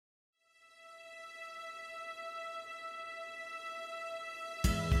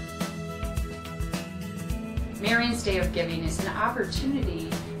Marian's Day of Giving is an opportunity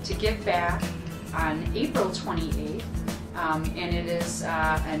to give back on April 28th, and it is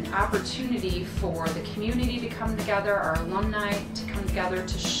an opportunity for the community to come together, our alumni to come together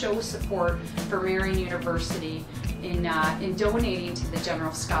to show support for Marian University in donating to the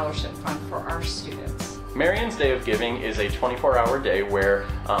General Scholarship Fund for our students. Marian's Day of Giving is a 24-hour day where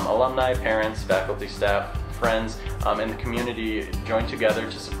alumni, parents, faculty, staff, friends, and the community join together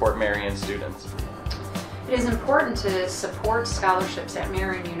to support Marian students. It is important to support scholarships at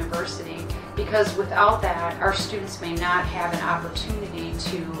Marian University because without that, our students may not have an opportunity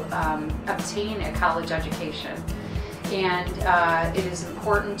to obtain a college education. And it is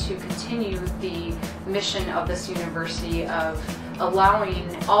important to continue the mission of this university of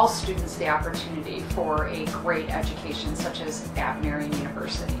allowing all students the opportunity for a great education, such as at Marian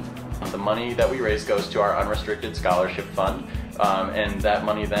University. The money that we raise goes to our unrestricted scholarship fund, and that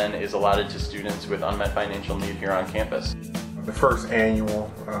money then is allotted to students with unmet financial need here on campus. The first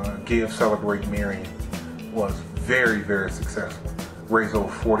annual Give, Celebrate, Marian was very, very successful. Raised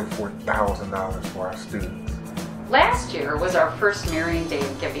over $44,000 for our students. Last year was our first Marian Day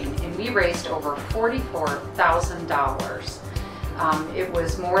of Giving, and we raised over $44,000. It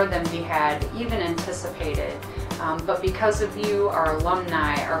was more than we had even anticipated. But because of you, our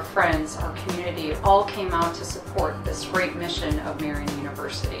alumni, our friends, our community, all came out to support this great mission of Marian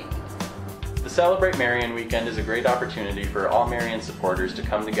University. The Celebrate Marian weekend is a great opportunity for all Marian supporters to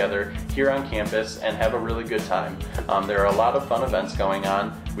come together here on campus and have a really good time. There are a lot of fun events going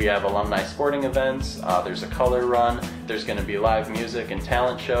on. We have alumni sporting events, there's a color run, there's going to be live music and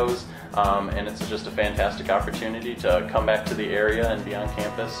talent shows, and it's just a fantastic opportunity to come back to the area and be on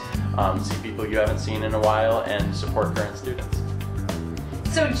campus, see people you haven't seen in a while, and support current students.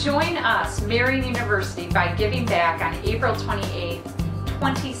 So join us, Marian University, by giving back on April 28,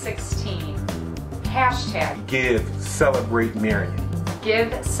 2016. Hashtag Give, Celebrate, Marian.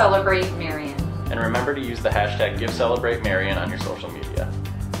 Give, Celebrate, Marian. And remember to use the hashtag givecelebratemarian on your social media.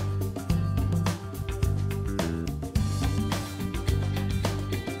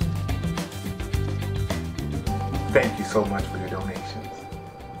 Thank you so much for